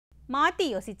மாற்றி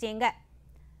யோசிச்சேங்க.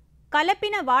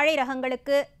 கலப்பின வாழை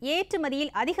ரகங்களுக்கு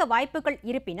ஏற்றுமதியில் அதிக வாய்ப்புகள்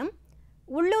இருப்பினும்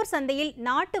உள்ளூர் சந்தையில்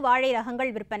நாட்டு வாழை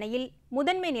ரகங்கள் விற்பனையில்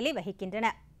முதன்மை நிலை வகிக்கின்றன.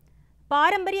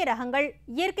 பாரம்பரிய ரகங்கள்,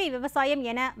 இயற்கை விவசாயம்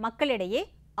என மக்களிடையே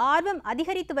ஆர்வம்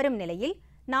அதிகரித்து வரும் நிலையில்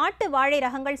நாட்டு வாழை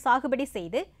ரகங்கள் சாகுபடி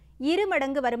செய்து 2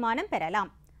 மடங்கு வருமானம் பெறலாம்.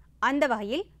 அந்த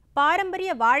வகையில்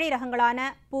பாரம்பரிய வாழை ரகங்களான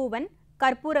பூவன்,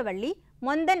 கற்பூரவள்ளி,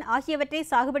 மொந்தன் ஆகியவற்றை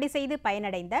சாகுபடி செய்து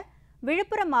பயனடைந்த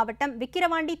விழுப்புரம் மாவட்டம்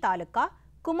விக்கிரவாண்டி தாலுகா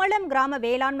குமலம் கிராம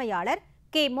வேளாண்மையாளர்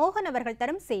கே. மோகன் அவர்கள்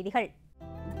தரும் செய்திகள்.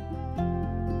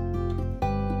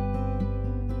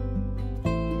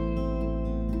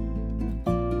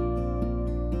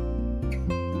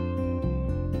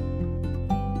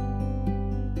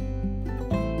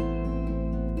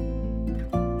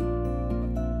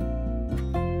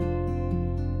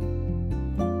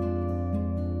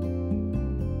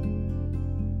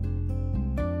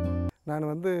 நான்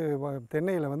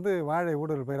தென்னையில் வாழை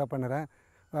ஊடுருவல் பயிராக பண்ணுறேன்.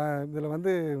 இதில்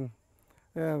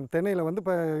தென்னையில்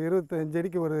இப்போ 25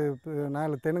 அடிக்கு ஒரு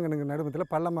 4 தென்னுங்க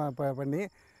நடுமத்தில் பள்ளமாக பண்ணி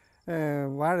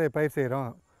வாழை பயிர் செய்கிறோம்.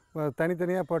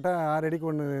 தனித்தனியாக போட்டால் 6 அடிக்கு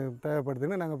ஒன்று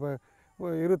தேவைப்படுதுன்னு நாங்கள் இப்போ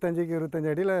 25க்கு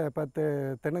 25 அடியில் 10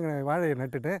 தென்னுங்க வாழையை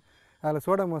நட்டுட்டு அதில்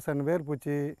சோடமோசன்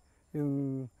வேர்பூச்சி,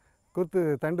 குத்து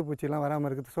தண்டு பூச்சிலாம் வராமல்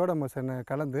இருக்கிறது சோடமோசனை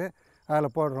கலந்து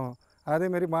அதில் போடுறோம்.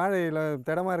 அதேமாரி வாழையில்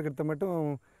திடமாக இருக்கிறத மட்டும்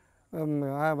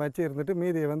வச்சு இருந்துட்டு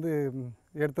மீதியை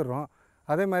எடுத்துடுறோம்.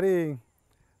 அதே மாதிரி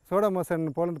சோடமோசன்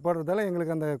போடுறதால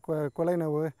எங்களுக்கு அந்த கொலை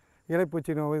நோவு,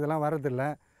 இலைப்பூச்சி நோவு இதெல்லாம் வரதில்லை.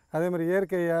 அதே மாதிரி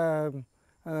இயற்கையாக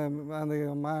அந்த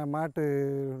மாட்டு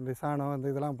சாணம்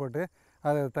இதெல்லாம் போட்டு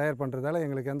அதை தயார் பண்ணுறதால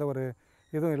எங்களுக்கு எந்த ஒரு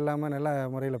இதுவும் இல்லாமல் நல்ல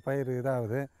முறையில் பயிர்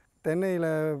இதாகுது.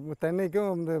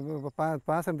 தென்னைக்கும் இந்த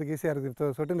பாசனத்துக்கு ஈஸியாக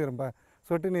இருக்குது.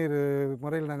 சொட்டு நீர்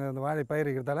முறையில் நாங்கள் அந்த வாழை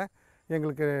பயிரிக்கிறதால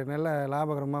எங்களுக்கு நல்ல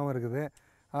லாபகரமாகவும் இருக்குது.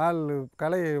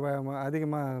 களை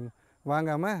அதிகமாக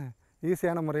வாங்காமல்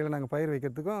ஈஸியான முறையில் நாங்கள் பயிர்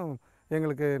வைக்கிறதுக்கும்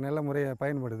எங்களுக்கு நல்ல முறையாக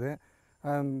பயன்படுது.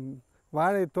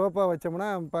 வாழை தோப்பாக வச்சோம்னா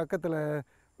பக்கத்தில்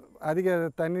அதிக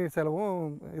தண்ணீர்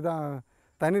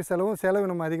செலவும்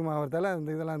செலவினம் அதிகமாகிறதால அந்த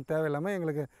இதெல்லாம் தேவையில்லாமல்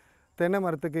எங்களுக்கு தென்னை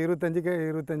மரத்துக்கு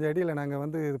 25 அடியில்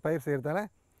நாங்கள் இது பயிர் செய்கிறதால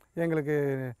எங்களுக்கு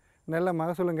நல்ல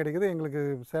மகசூலும் கிடைக்குது. எங்களுக்கு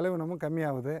செலவினமும்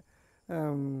கம்மியாகுது,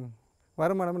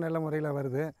 வருமானமும் நல்ல முறையில்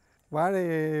வருது. வாழை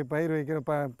பயிர் வைக்கிற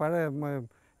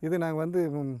இது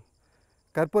நாங்கள்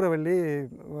கற்பூரவள்ளி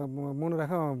 3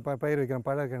 ரகம் பயிர் வைக்கிறோம்.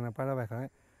 பழ வகை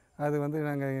அது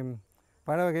நாங்கள்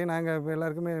பழ வகை நாங்கள்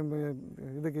எல்லாருக்குமே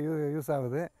இதுக்கு யூஸ்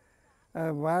ஆகுது.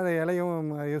 வாழை இலையும்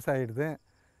யூஸ் ஆகிடுது.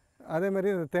 அதேமாரி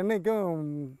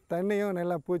தென்னையும்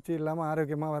நல்லா பூச்சி இல்லாமல்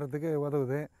ஆரோக்கியமாக வர்றதுக்கு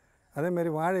உதவுது. அதேமாரி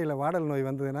வாழையில் வாடல் நோய்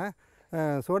வந்ததுன்னா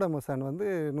சோடமோசான்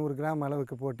 100 கிராம்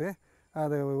அளவுக்கு போட்டு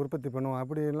அதை உற்பத்தி பண்ணுவோம்.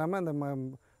 அப்படி இல்லாமல் அந்த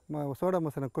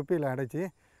சோடமோசனை குப்பியில் அடைச்சி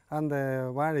அந்த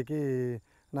வாழைக்கு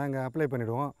நாங்கள் அப்ளை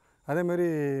பண்ணிவிடுவோம். அதேமாரி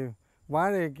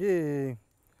வாழைக்கு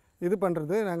இது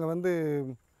பண்ணுறது நாங்கள்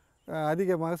அதிக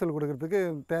மகசூல் கொடுக்கறதுக்கு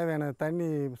தேவையான தண்ணி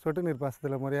சொட்டு நீர்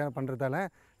பாசத்தில் முறையாக பண்ணுறதால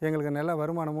எங்களுக்கு நல்ல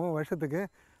வருமானமும் வருஷத்துக்கு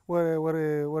ஒரு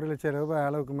 1,00,000 ரூபாய்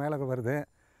அளவுக்கு மேலே வருது.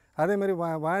 அதேமாரி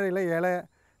வாழையில்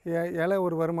இலை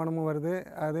ஒரு வருமானமும் வருது.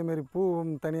 அதேமாரி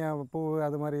பூவும் தனியாக பூ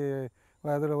அது மாதிரி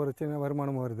அதில் ஒரு சின்ன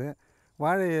வருமானமும் வருது.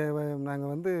 வாழையை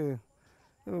நாங்கள்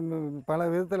பல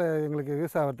விதத்தில் எங்களுக்கு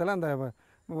யூஸ் ஆகிறதால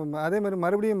அதேமாதிரி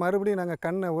மறுபடியும் நாங்கள்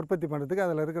கண்ணை உற்பத்தி பண்ணுறதுக்கு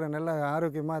அதில் இருக்கிற நல்ல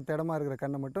ஆரோக்கியமாக திடமாக இருக்கிற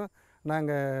கண்ணை மட்டும்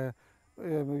நாங்கள்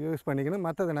யூஸ் பண்ணிக்கணும்.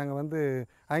 மற்றதை நாங்கள்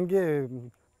அங்கேயே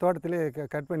தோட்டத்திலே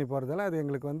கட் பண்ணி போகிறதால அது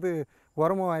எங்களுக்கு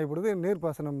உரமும் ஆகிப்படுது. நீர்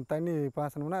பாசனம் தண்ணி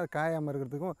பாசனம்னா அது காயாமல்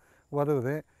இருக்கிறதுக்கும்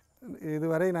உதவுது.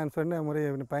 இதுவரை நான் சொன்ன முறையை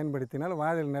பயன்படுத்தினால்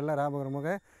வாழையில் நல்ல லாபகரமாக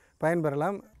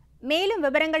பயன்பெறலாம். மேலும்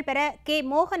விவரங்கள் பெற கே.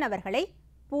 மோகன் அவர்களை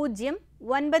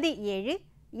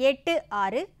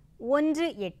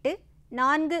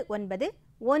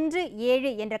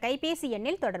 09786184917 என்ற கைபேசி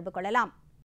எண்ணில் தொடர்பு கொள்ளலாம்.